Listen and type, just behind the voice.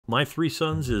My Three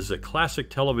Sons is a classic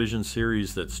television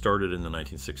series that started in the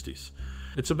 1960s.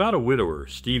 It's about a widower,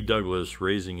 Steve Douglas,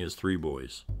 raising his three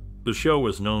boys. The show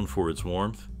was known for its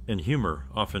warmth and humor,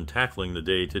 often tackling the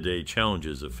day-to-day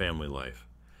challenges of family life.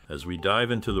 As we dive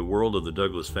into the world of the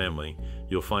Douglas family,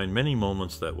 you'll find many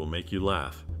moments that will make you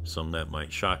laugh, some that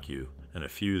might shock you, and a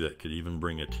few that could even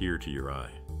bring a tear to your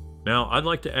eye. Now, I'd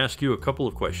like to ask you a couple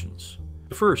of questions.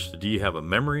 First, do you have a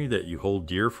memory that you hold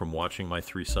dear from watching My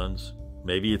Three Sons?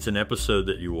 Maybe it's an episode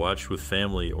that you watched with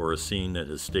family or a scene that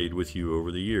has stayed with you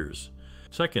over the years.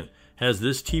 Second, has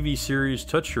this TV series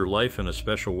touched your life in a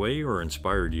special way or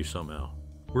inspired you somehow?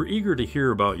 We're eager to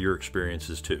hear about your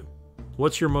experiences too.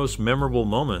 What's your most memorable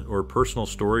moment or personal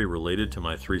story related to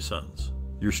My Three Sons?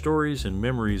 Your stories and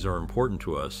memories are important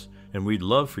to us, and we'd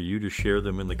love for you to share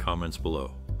them in the comments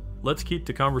below. Let's keep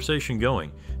the conversation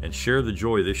going and share the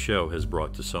joy this show has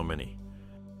brought to so many.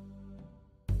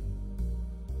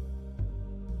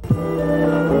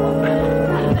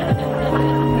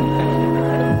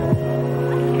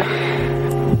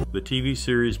 The TV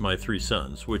series My Three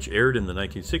Sons, which aired in the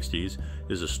 1960s,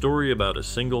 is a story about a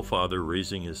single father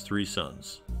raising his three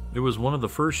sons. It was one of the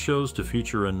first shows to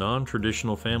feature a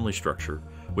non-traditional family structure,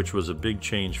 which was a big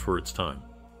change for its time.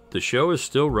 The show is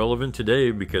still relevant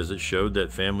today because it showed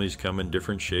that families come in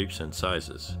different shapes and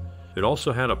sizes. It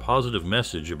also had a positive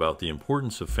message about the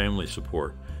importance of family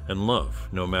support and love,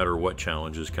 no matter what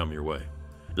challenges come your way.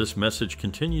 This message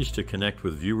continues to connect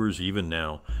with viewers even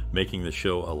now, making the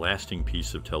show a lasting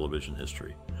piece of television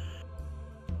history.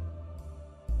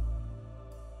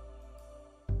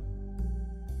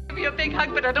 Give you a big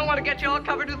hug, but I don't want to get you all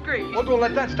covered with grease. Well, don't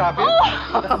let that stop you.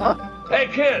 Oh! Hey,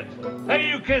 kids! Hey,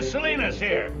 you kids, Selena's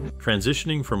here!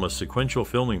 Transitioning from a sequential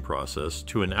filming process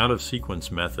to an out-of-sequence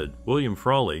method, William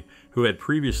Frawley, who had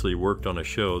previously worked on a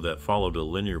show that followed a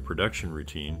linear production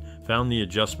routine, found the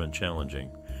adjustment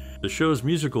challenging. The show's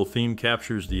musical theme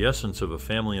captures the essence of a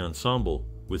family ensemble,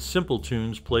 with simple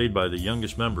tunes played by the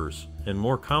youngest members, and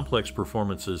more complex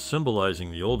performances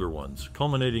symbolizing the older ones,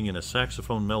 culminating in a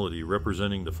saxophone melody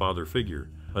representing the father figure,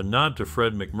 a nod to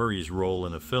Fred MacMurray's role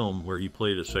in a film where he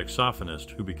played a saxophonist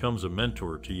who becomes a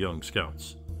mentor to young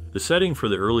scouts. The setting for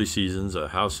the early seasons, a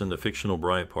house in the fictional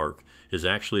Bryant Park, is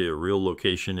actually a real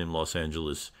location in Los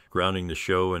Angeles, grounding the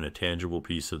show in a tangible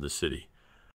piece of the city.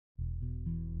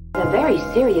 It's a very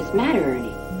serious matter,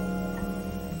 Ernie.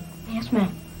 Yes,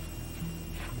 ma'am.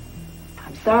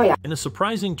 I'm sorry. In a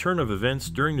surprising turn of events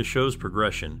during the show's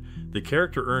progression, the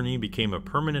character Ernie became a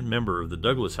permanent member of the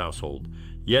Douglas household,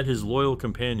 yet his loyal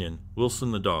companion,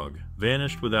 Wilson the dog,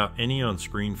 vanished without any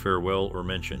on-screen farewell or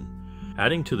mention.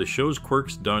 Adding to the show's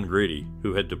quirks, Grady,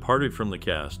 who had departed from the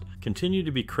cast, continued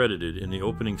to be credited in the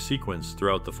opening sequence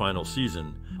throughout the final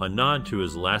season, a nod to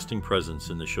his lasting presence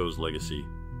in the show's legacy.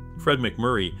 Fred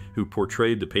MacMurray, who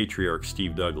portrayed the patriarch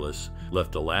Steve Douglas,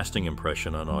 left a lasting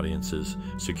impression on audiences,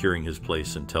 securing his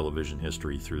place in television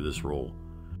history through this role.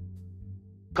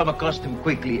 Come accustomed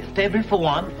quickly. Table for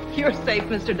one. You're safe,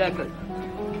 Mr. Douglas.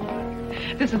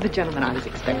 This is the gentleman I was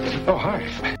expecting. Oh,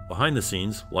 hi. Behind the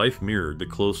scenes, life mirrored the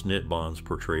close-knit bonds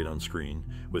portrayed on screen,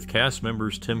 with cast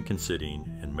members Tim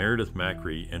Considine and Meredith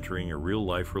MacRae entering a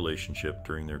real-life relationship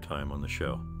during their time on the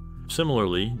show.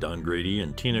 Similarly, Grady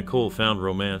and Tina Cole found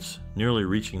romance, nearly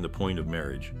reaching the point of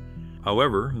marriage.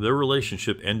 However, their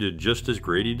relationship ended just as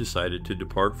Grady decided to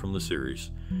depart from the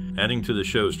series. Adding to the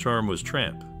show's charm was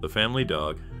Tramp, the family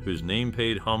dog, whose name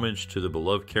paid homage to the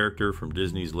beloved character from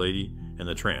Disney's Lady and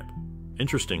the Tramp.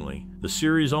 Interestingly, the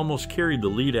series almost carried the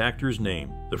lead actor's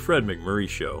name, The Fred MacMurray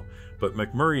Show, but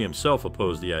MacMurray himself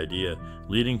opposed the idea,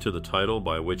 leading to the title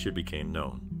by which it became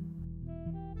known.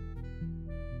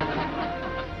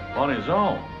 On his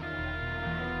own.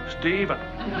 Steve.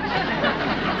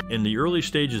 In the early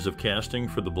stages of casting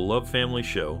for the beloved family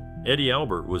show, Eddie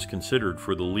Albert was considered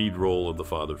for the lead role of the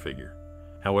father figure.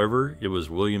 However, it was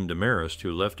William Demarest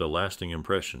who left a lasting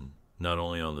impression, not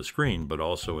only on the screen but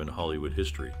also in Hollywood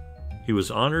history. He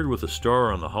was honored with a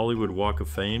star on the Hollywood Walk of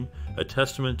Fame, a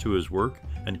testament to his work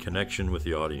and connection with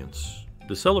the audience.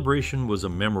 The celebration was a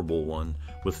memorable one,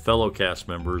 with fellow cast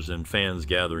members and fans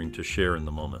gathering to share in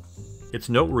the moment. It's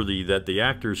noteworthy that the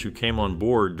actors who came on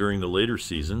board during the later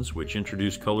seasons, which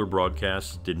introduced color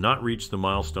broadcasts, did not reach the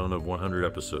milestone of 100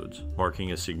 episodes,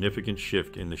 marking a significant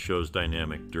shift in the show's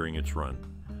dynamic during its run.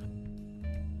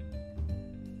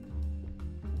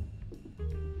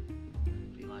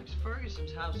 He likes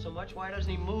Ferguson's house so much, why doesn't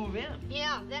he move in?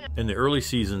 Yeah, then... In the early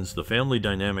seasons, the family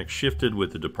dynamic shifted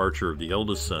with the departure of the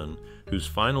eldest son, whose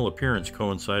final appearance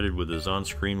coincided with his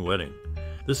on-screen wedding.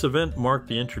 This event marked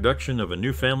the introduction of a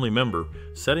new family member,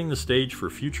 setting the stage for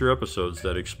future episodes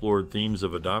that explored themes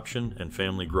of adoption and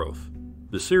family growth.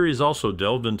 The series also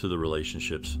delved into the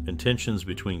relationships and tensions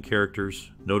between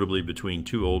characters, notably between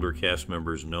two older cast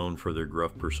members known for their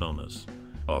gruff personas.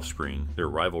 Off-screen, their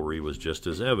rivalry was just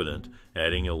as evident,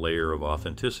 adding a layer of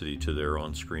authenticity to their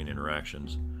on-screen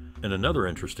interactions. In another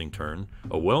interesting turn,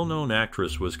 a well-known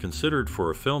actress was considered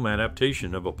for a film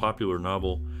adaptation of a popular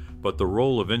novel, but the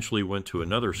role eventually went to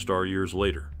another star years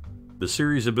later. The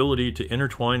series' ability to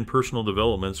intertwine personal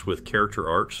developments with character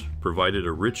arcs provided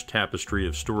a rich tapestry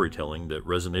of storytelling that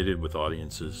resonated with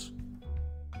audiences.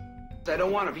 I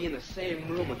don't want to be in the same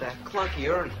room with that clunky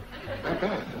Ernie. Not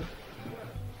bad, huh?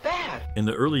 Bad. In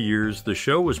the early years, the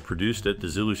show was produced at the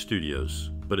Zulu Studios,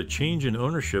 but a change in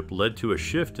ownership led to a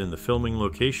shift in the filming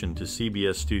location to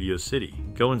CBS Studio City,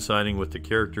 coinciding with the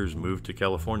characters' move to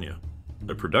California.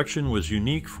 The production was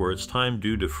unique for its time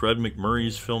due to Fred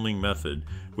MacMurray's filming method,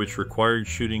 which required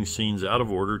shooting scenes out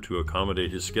of order to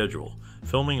accommodate his schedule,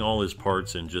 filming all his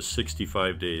parts in just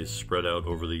 65 days spread out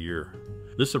over the year.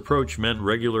 This approach meant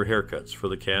regular haircuts for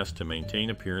the cast to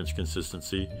maintain appearance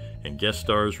consistency and guest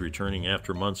stars returning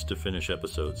after months to finish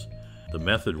episodes. The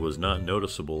method was not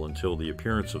noticeable until the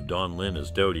appearance of Don Lynn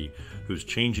as Dodie, whose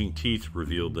changing teeth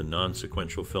revealed the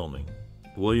non-sequential filming.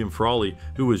 William Frawley,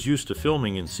 who was used to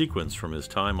filming in sequence from his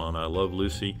time on I Love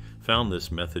Lucy, found this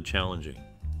method challenging.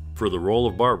 For the role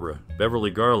of Barbara,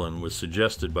 Beverly Garland was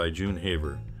suggested by June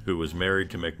Haver, who was married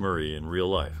to MacMurray in real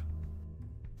life.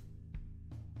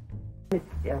 Miss,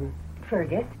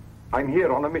 Fergus? I'm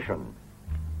here on a mission.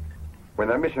 When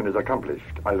that mission is accomplished,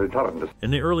 I'll return.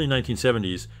 In the early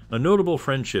 1970s, a notable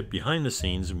friendship behind the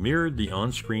scenes mirrored the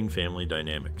on-screen family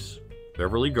dynamics.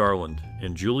 Beverly Garland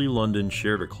and Julie London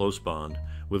shared a close bond,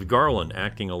 with Garland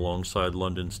acting alongside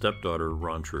London's stepdaughter,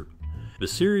 Ronne Troup. The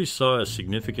series saw a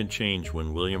significant change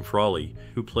when William Frawley,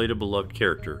 who played a beloved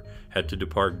character, had to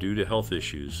depart due to health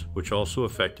issues, which also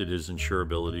affected his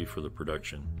insurability for the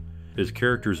production. His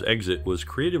character's exit was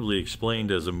creatively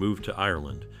explained as a move to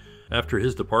Ireland. After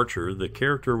his departure, the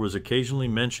character was occasionally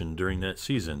mentioned during that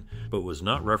season, but was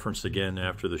not referenced again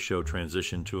after the show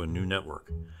transitioned to a new network.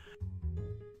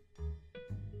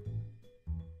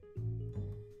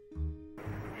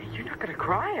 You're not gonna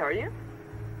cry, are you?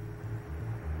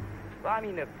 Well, I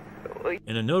mean,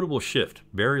 In a notable shift,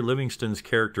 Barry Livingston's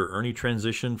character Ernie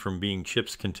transitioned from being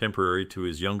Chip's contemporary to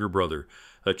his younger brother,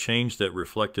 a change that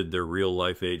reflected their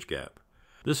real-life age gap.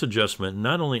 This adjustment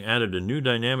not only added a new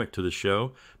dynamic to the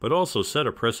show, but also set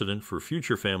a precedent for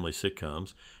future family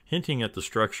sitcoms, hinting at the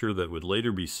structure that would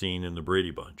later be seen in the Brady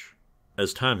Bunch.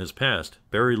 As time has passed,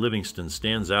 Barry Livingston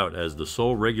stands out as the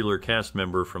sole regular cast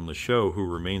member from the show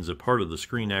who remains a part of the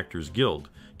Screen Actors Guild,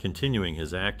 continuing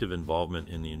his active involvement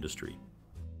in the industry.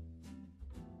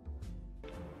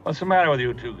 What's the matter with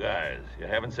you two guys? You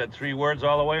haven't said 3 words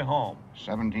all the way home.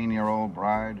 17-year-old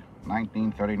bride,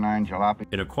 1939 jalopy.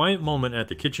 In a quiet moment at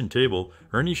the kitchen table,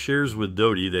 Ernie shares with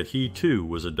Dodie that he too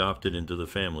was adopted into the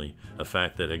family, a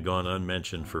fact that had gone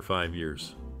unmentioned for 5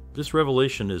 years. This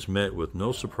revelation is met with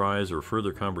no surprise or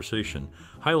further conversation,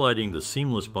 highlighting the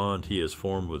seamless bond he has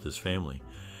formed with his family.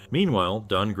 Meanwhile,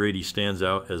 Don Grady stands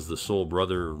out as the sole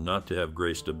brother not to have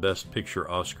graced a Best Picture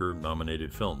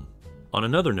Oscar-nominated film. On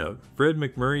another note, Fred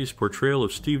MacMurray's portrayal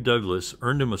of Steve Douglas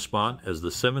earned him a spot as the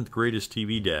 7th greatest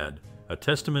TV dad, a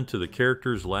testament to the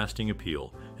character's lasting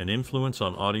appeal and influence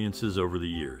on audiences over the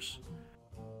years.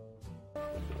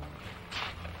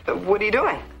 what are you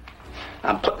doing?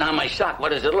 I'm putting on my sock. What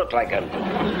does it look like?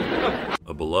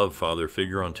 A beloved father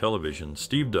figure on television,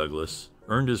 Steve Douglas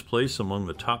earned his place among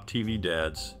the top TV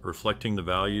dads, reflecting the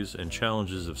values and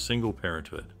challenges of single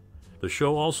parenthood. The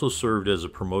show also served as a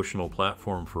promotional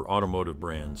platform for automotive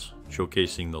brands,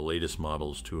 showcasing the latest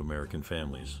models to American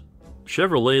families.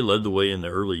 Chevrolet led the way in the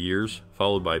early years,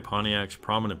 followed by Pontiac's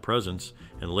prominent presence,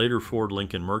 and later Ford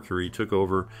Lincoln Mercury took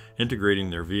over, integrating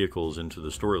their vehicles into the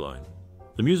storyline.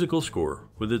 The musical score,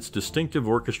 with its distinctive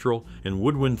orchestral and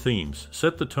woodwind themes,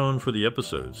 set the tone for the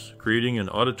episodes, creating an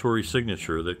auditory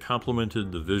signature that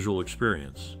complemented the visual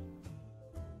experience.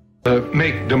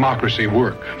 Make democracy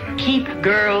work. Keep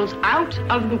girls out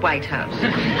of the White House.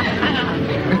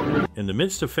 In the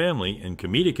midst of family and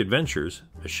comedic adventures,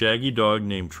 a shaggy dog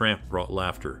named Tramp brought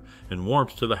laughter and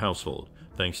warmth to the household,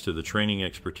 thanks to the training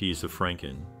expertise of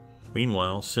Franken.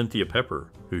 Meanwhile, Cynthia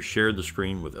Pepper, who shared the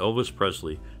screen with Elvis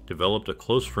Presley, developed a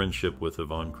close friendship with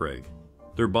Yvonne Craig.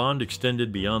 Their bond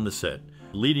extended beyond the set,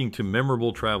 leading to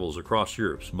memorable travels across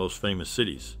Europe's most famous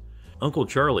cities. Uncle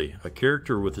Charley, a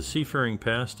character with a seafaring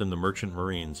past in the Merchant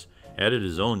Marines, added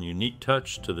his own unique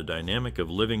touch to the dynamic of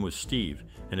living with Steve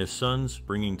and his sons,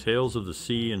 bringing tales of the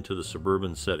sea into the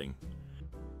suburban setting.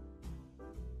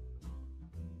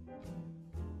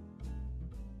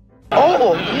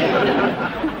 Oh,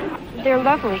 yeah. They're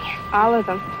lovely, all of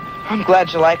them. I'm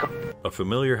glad you like them. A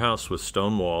familiar house with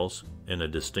stone walls and a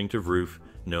distinctive roof,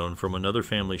 known from another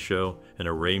family show and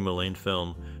a Ray Milland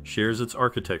film, shares its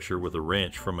architecture with a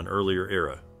ranch from an earlier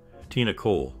era. Tina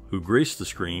Cole, who graced the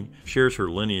screen, shares her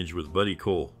lineage with Buddy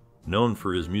Cole, known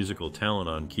for his musical talent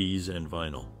on keys and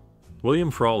vinyl.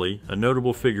 William Frawley, a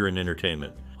notable figure in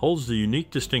entertainment, holds the unique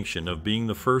distinction of being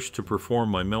the first to perform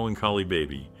My Melancholy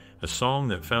Baby, a song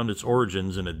that found its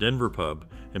origins in a Denver pub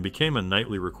and became a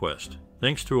nightly request,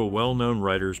 thanks to a well-known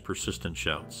writer's persistent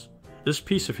shouts. This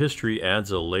piece of history adds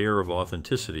a layer of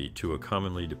authenticity to a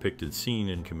commonly depicted scene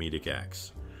in comedic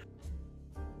acts.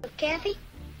 Kathy?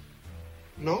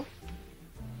 No?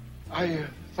 I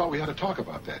thought we had to talk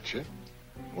about that, Chip.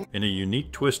 In a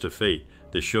unique twist of fate,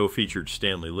 the show featured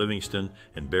Stanley Livingston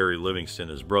and Barry Livingston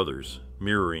as brothers,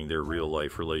 mirroring their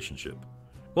real-life relationship.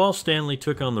 While Stanley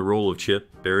took on the role of Chip,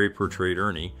 Barry portrayed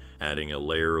Ernie, adding a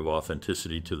layer of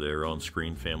authenticity to their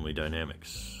on-screen family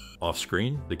dynamics.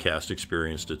 Off-screen, the cast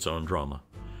experienced its own drama.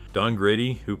 Don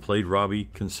Grady, who played Robbie,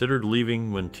 considered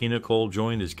leaving when Tina Cole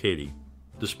joined as Katie.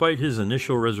 Despite his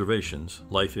initial reservations,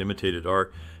 life imitated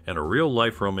art, and a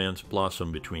real-life romance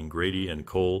blossomed between Grady and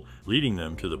Cole, leading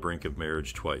them to the brink of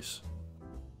marriage twice.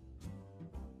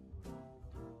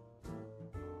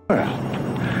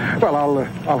 Well,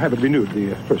 I'll have it renewed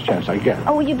the first chance I get.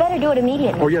 Oh, well, you better do it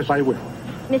immediately. Oh, yes, I will.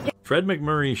 Fred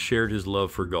MacMurray shared his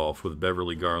love for golf with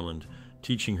Beverly Garland,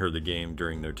 teaching her the game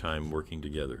during their time working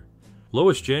together.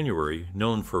 Lois January,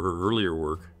 known for her earlier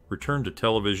work, returned to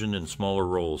television in smaller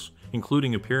roles,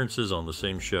 including appearances on the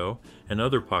same show and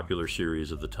other popular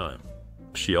series of the time.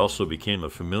 She also became a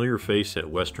familiar face at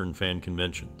Western fan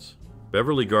conventions.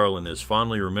 Beverly Garland is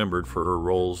fondly remembered for her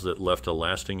roles that left a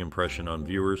lasting impression on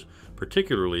viewers,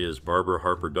 particularly as Barbara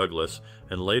Harper Douglas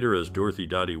and later as Dorothy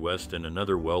Dottie West in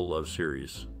another well-loved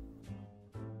series.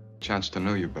 Chance to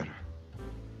know you better.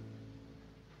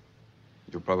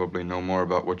 You'll probably know more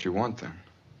about what you want then.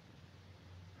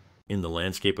 In the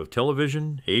landscape of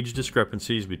television, age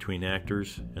discrepancies between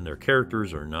actors and their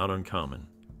characters are not uncommon.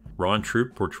 Ronne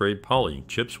Troup portrayed Polly,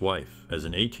 Chip's wife, as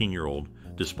an 18-year-old,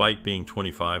 despite being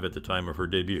 25 at the time of her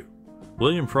debut.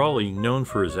 William Frawley, known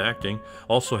for his acting,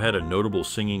 also had a notable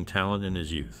singing talent in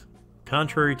his youth.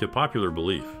 Contrary to popular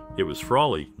belief, it was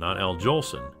Frawley, not Al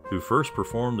Jolson, who first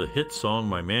performed the hit song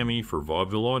My Mammy for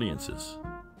vaudeville audiences.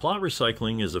 Plot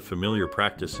recycling is a familiar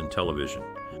practice in television.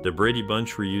 The Brady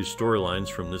Bunch reused storylines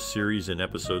from this series in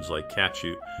episodes like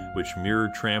Catchute, which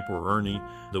mirrored Tramp or Ernie,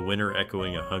 the winner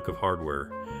echoing a hunk of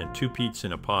hardware, and Two Pete's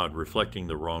in a Pod reflecting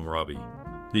the wrong Robbie.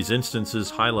 These instances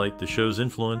highlight the show's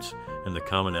influence and the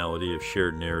commonality of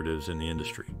shared narratives in the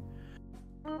industry.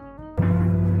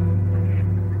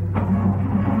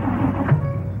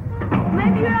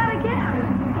 Maybe you're out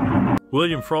again.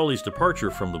 William Frawley's departure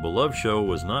from the beloved show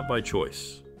was not by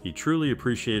choice. He truly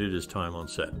appreciated his time on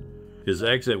set. His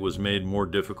exit was made more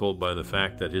difficult by the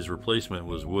fact that his replacement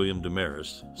was William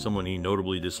Demarest, someone he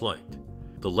notably disliked.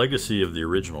 The legacy of the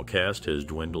original cast has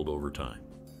dwindled over time.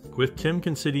 With Tim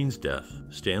Considine's death,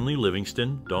 Stanley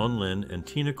Livingston, Dawn Lynn, and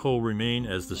Tina Cole remain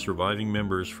as the surviving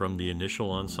members from the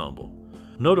initial ensemble.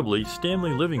 Notably,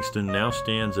 Stanley Livingston now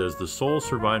stands as the sole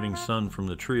surviving son from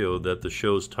the trio that the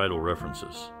show's title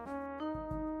references.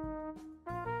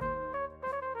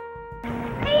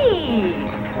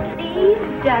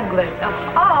 Steve Douglas,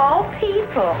 of all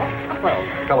people. Well,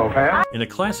 hello, Pam. In a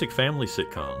classic family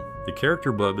sitcom, the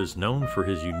character Bub is known for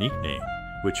his unique name,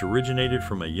 which originated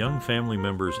from a young family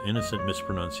member's innocent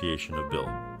mispronunciation of Bill.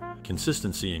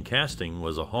 Consistency in casting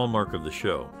was a hallmark of the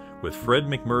show, with Fred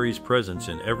MacMurray's presence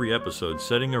in every episode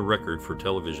setting a record for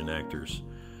television actors.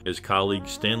 His colleague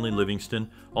Stanley Livingston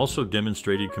also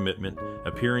demonstrated commitment,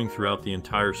 appearing throughout the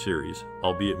entire series,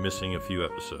 albeit missing a few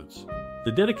episodes.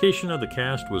 The dedication of the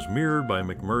cast was mirrored by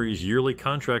MacMurray's yearly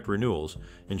contract renewals,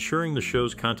 ensuring the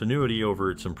show's continuity over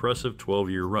its impressive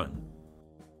 12-year run.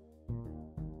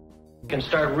 Can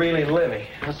start really living.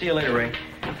 I'll see you later, Ray.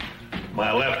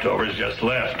 My leftovers just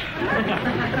left.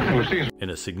 In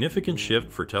a significant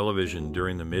shift for television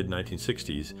during the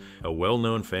mid-1960s, a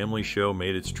well-known family show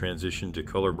made its transition to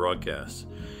color broadcasts.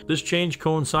 This change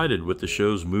coincided with the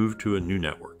show's move to a new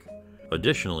network.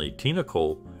 Additionally, Tina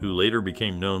Cole, who later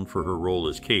became known for her role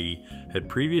as Katie, had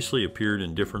previously appeared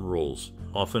in different roles,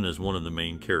 often as one of the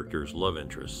main character's love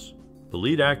interests. The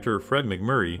lead actor, Fred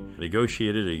MacMurray,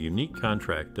 negotiated a unique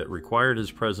contract that required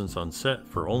his presence on set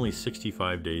for only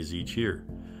 65 days each year.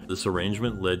 This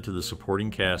arrangement led to the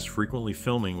supporting cast frequently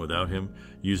filming without him,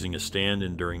 using a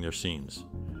stand-in during their scenes.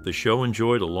 The show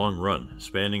enjoyed a long run,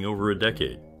 spanning over a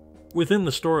decade. Within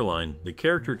the storyline, the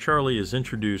character Charley is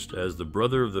introduced as the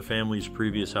brother of the family's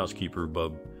previous housekeeper,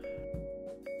 Bub.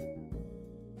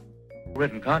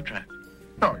 Written contract.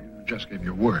 No, you just gave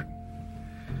your word.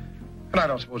 And I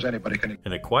don't suppose anybody can...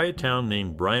 In a quiet town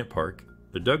named Bryant Park,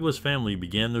 the Douglas family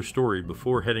began their story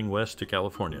before heading west to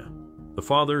California. The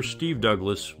father, Steve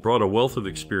Douglas, brought a wealth of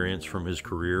experience from his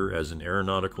career as an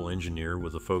aeronautical engineer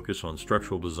with a focus on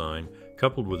structural design,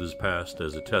 coupled with his past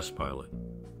as a test pilot.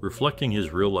 Reflecting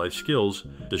his real-life skills,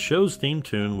 the show's theme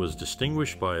tune was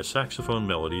distinguished by a saxophone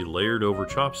melody layered over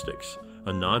chopsticks,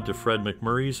 a nod to Fred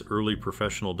MacMurray's early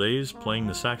professional days playing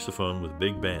the saxophone with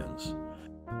big bands.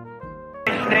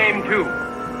 His name too.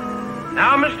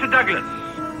 Now, Mr. Douglas,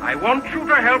 I want you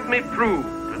to help me prove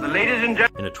to the ladies and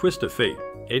gentlemen... In a twist of fate,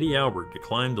 Eddie Albert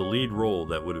declined the lead role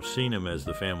that would have seen him as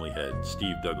the family head,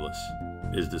 Steve Douglas.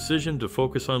 His decision to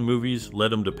focus on movies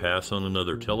led him to pass on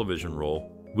another television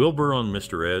role, Wilbur on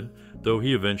Mr. Ed, though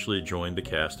he eventually joined the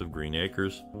cast of Green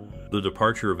Acres. The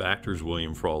departure of actors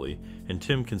William Frawley and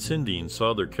Tim Considine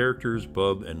saw their characters,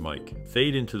 Bub and Mike,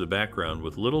 fade into the background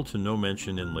with little to no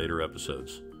mention in later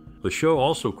episodes. The show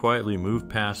also quietly moved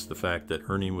past the fact that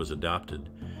Ernie was adopted.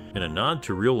 In a nod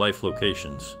to real-life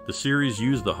locations, the series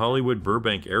used the Hollywood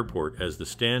Burbank Airport as the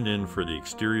stand-in for the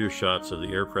exterior shots of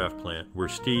the aircraft plant where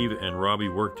Steve and Robbie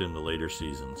worked in the later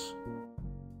seasons.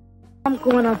 I'm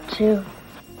going up too.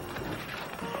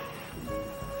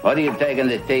 What are you taking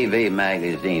the TV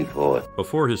magazine for?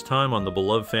 Before his time on the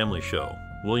beloved family show,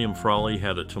 William Frawley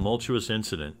had a tumultuous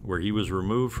incident where he was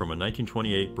removed from a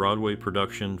 1928 Broadway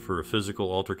production for a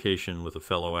physical altercation with a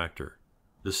fellow actor.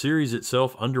 The series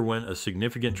itself underwent a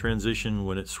significant transition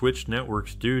when it switched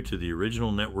networks due to the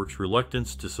original network's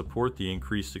reluctance to support the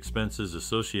increased expenses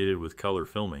associated with color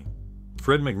filming.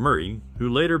 Fred MacMurray, who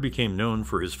later became known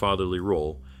for his fatherly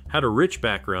role, had a rich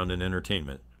background in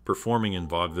entertainment, performing in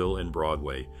vaudeville and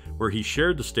Broadway, where he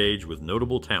shared the stage with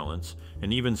notable talents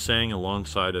and even sang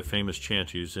alongside a famous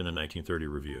chanteuse in a 1930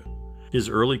 review. His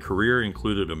early career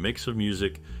included a mix of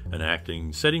music and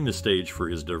acting, setting the stage for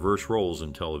his diverse roles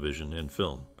in television and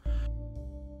film.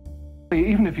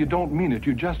 Even if you don't mean it,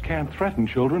 you just can't threaten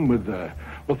children with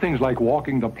things like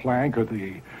walking the plank or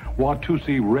the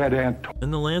Watusi red ant.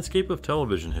 In the landscape of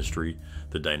television history,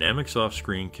 the dynamics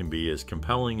off-screen can be as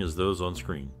compelling as those on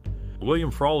screen.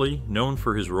 William Frawley, known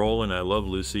for his role in I Love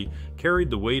Lucy, carried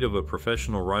the weight of a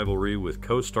professional rivalry with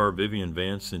co-star Vivian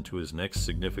Vance into his next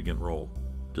significant role.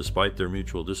 Despite their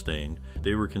mutual disdain,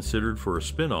 they were considered for a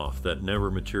spin-off that never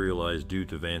materialized due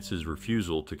to Vance's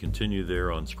refusal to continue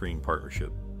their on-screen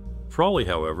partnership. Frawley,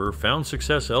 however, found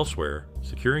success elsewhere,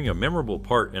 securing a memorable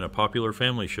part in a popular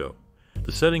family show.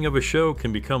 The setting of a show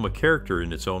can become a character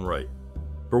in its own right.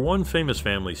 For one famous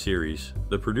family series,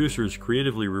 the producers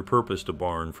creatively repurposed a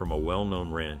barn from a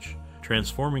well-known ranch,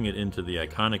 transforming it into the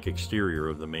iconic exterior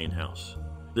of the main house.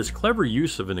 This clever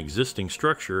use of an existing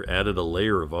structure added a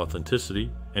layer of authenticity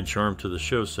and charm to the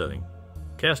show setting.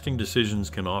 Casting decisions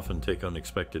can often take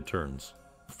unexpected turns.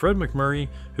 Fred MacMurray,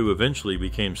 who eventually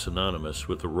became synonymous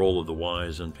with the role of the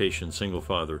wise and patient single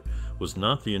father, was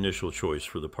not the initial choice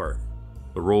for the part.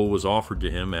 The role was offered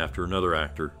to him after another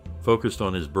actor, focused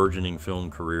on his burgeoning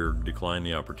film career, declined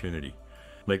the opportunity.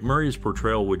 MacMurray's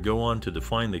portrayal would go on to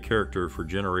define the character for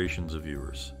generations of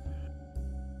viewers.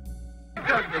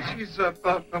 Douglas,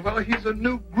 he's a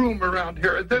new groom around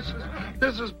here. This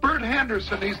is Bert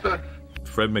Henderson. He's the...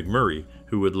 Fred MacMurray,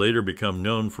 who would later become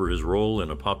known for his role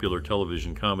in a popular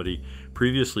television comedy,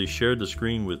 previously shared the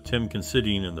screen with Tim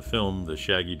Considine in the film The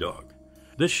Shaggy Dog.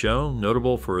 This show,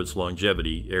 notable for its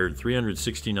longevity, aired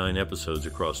 369 episodes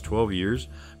across 12 years,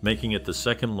 making it the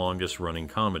second longest running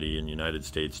comedy in United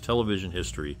States television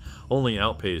history, only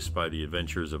outpaced by the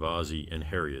adventures of Ozzie and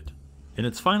Harriet. In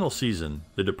its final season,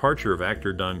 the departure of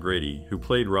actor Don Grady, who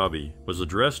played Robbie, was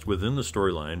addressed within the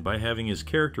storyline by having his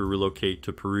character relocate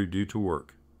to Peru due to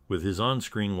work, with his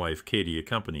on-screen wife Katie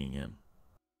accompanying him.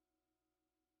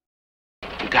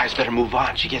 You guys better move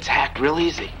on. She gets hacked real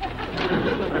easy.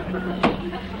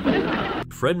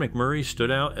 Fred MacMurray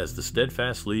stood out as the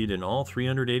steadfast lead in all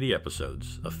 380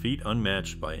 episodes, a feat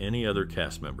unmatched by any other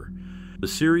cast member. The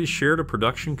series shared a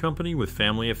production company with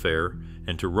Family Affair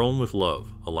and To Roam with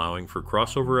Love, allowing for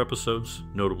crossover episodes,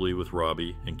 notably with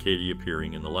Robbie and Katie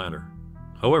appearing in the latter.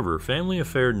 However, Family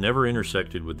Affair never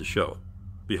intersected with the show.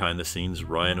 Behind the scenes,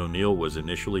 Ryan O'Neal was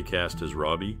initially cast as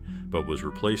Robbie, but was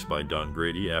replaced by Don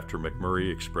Grady after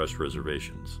MacMurray expressed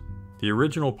reservations. The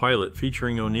original pilot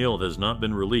featuring O'Neal has not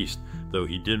been released, though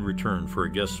he did return for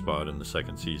a guest spot in the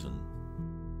second season.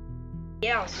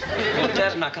 Else. Well,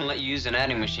 Dad's not going to let you use an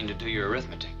adding machine to do your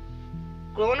arithmetic.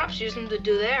 Grown-ups use them to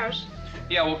do theirs.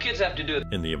 Yeah, well, kids have to do it.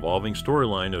 In the evolving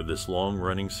storyline of this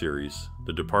long-running series,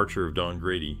 the departure of Don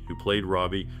Grady, who played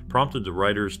Robbie, prompted the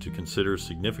writers to consider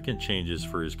significant changes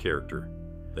for his character.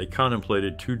 They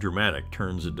contemplated two dramatic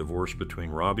turns of divorce between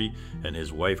Robbie and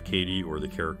his wife Katie, or the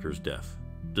character's death.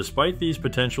 Despite these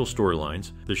potential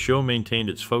storylines, the show maintained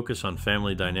its focus on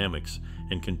family dynamics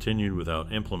and continued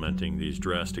without implementing these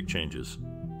drastic changes.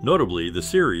 Notably, the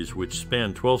series, which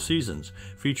spanned 12 seasons,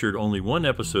 featured only one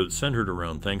episode centered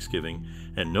around Thanksgiving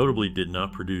and notably did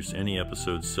not produce any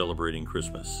episodes celebrating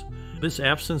Christmas. This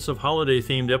absence of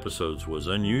holiday-themed episodes was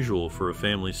unusual for a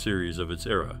family series of its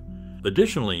era.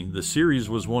 Additionally, the series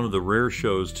was one of the rare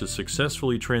shows to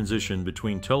successfully transition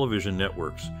between television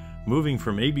networks, moving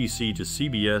from ABC to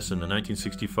CBS in the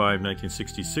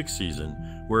 1965-1966 season,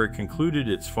 where it concluded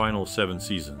its final 7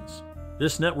 seasons.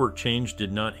 This network change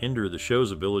did not hinder the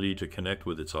show's ability to connect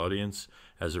with its audience,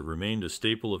 as it remained a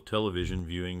staple of television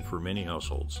viewing for many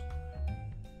households.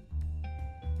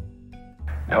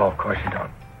 No, of course you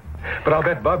don't. But I'll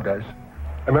bet Bub does.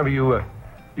 I remember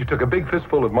you took a big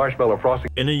fistful of marshmallow frosting.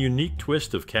 In a unique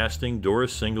twist of casting,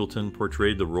 Doris Singleton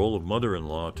portrayed the role of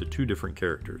mother-in-law to 2 different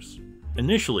characters.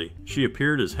 Initially, she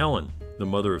appeared as Helen, the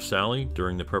mother of Sally,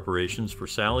 during the preparations for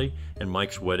Sally and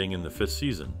Mike's wedding in the 5th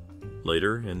season.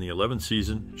 Later, in the 11th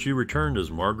season, she returned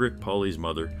as Margaret, Polly's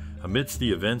mother, amidst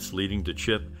the events leading to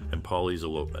Chip and Polly's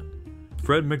elopement.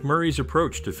 Fred MacMurray's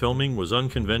approach to filming was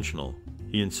unconventional.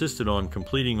 He insisted on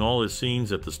completing all his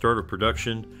scenes at the start of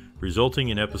production, resulting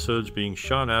in episodes being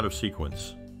shot out of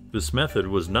sequence. This method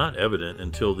was not evident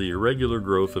until the irregular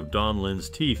growth of Don Lynn's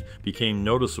teeth became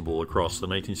noticeable across the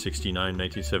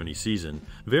 1969-1970 season,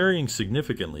 varying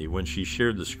significantly when she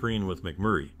shared the screen with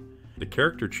MacMurray. The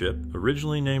character Chip,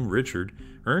 originally named Richard,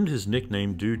 earned his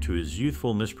nickname due to his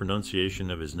youthful mispronunciation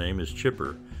of his name as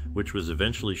Chipper, which was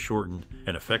eventually shortened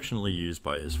and affectionately used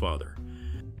by his father.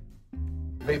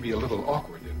 Maybe a little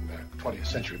awkward in 20th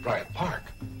Century Bryant Park.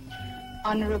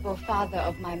 Honorable father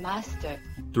of my master.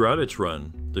 Throughout its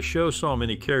run, the show saw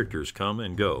many characters come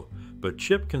and go, but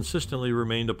Chip consistently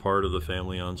remained a part of the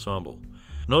family ensemble.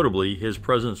 Notably, his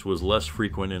presence was less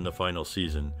frequent in the final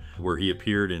season, where he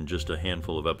appeared in just a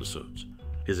handful of episodes.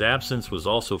 His absence was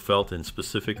also felt in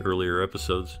specific earlier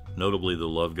episodes, notably The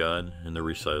Love God and The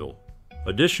Recital.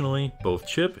 Additionally, both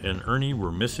Chip and Ernie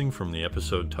were missing from the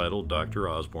episode titled Dr.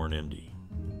 Osborne, M.D.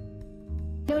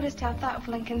 Noticed how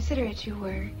thoughtful and considerate you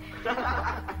were.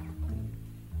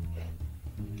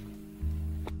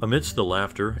 Amidst the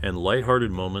laughter and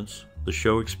lighthearted moments, the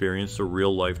show experienced a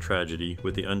real-life tragedy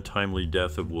with the untimely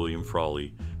death of William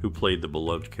Frawley, who played the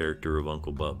beloved character of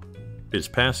Uncle Bub. His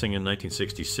passing in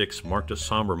 1966 marked a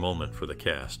somber moment for the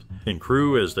cast and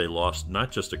crew, as they lost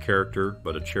not just a character,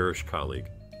 but a cherished colleague.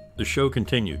 The show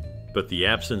continued, but the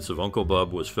absence of Uncle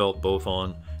Bub was felt both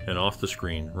on and off the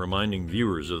screen, reminding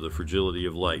viewers of the fragility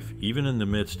of life, even in the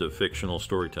midst of fictional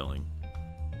storytelling.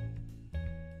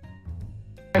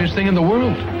 Greatest thing in the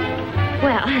world.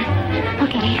 Well,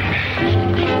 okay.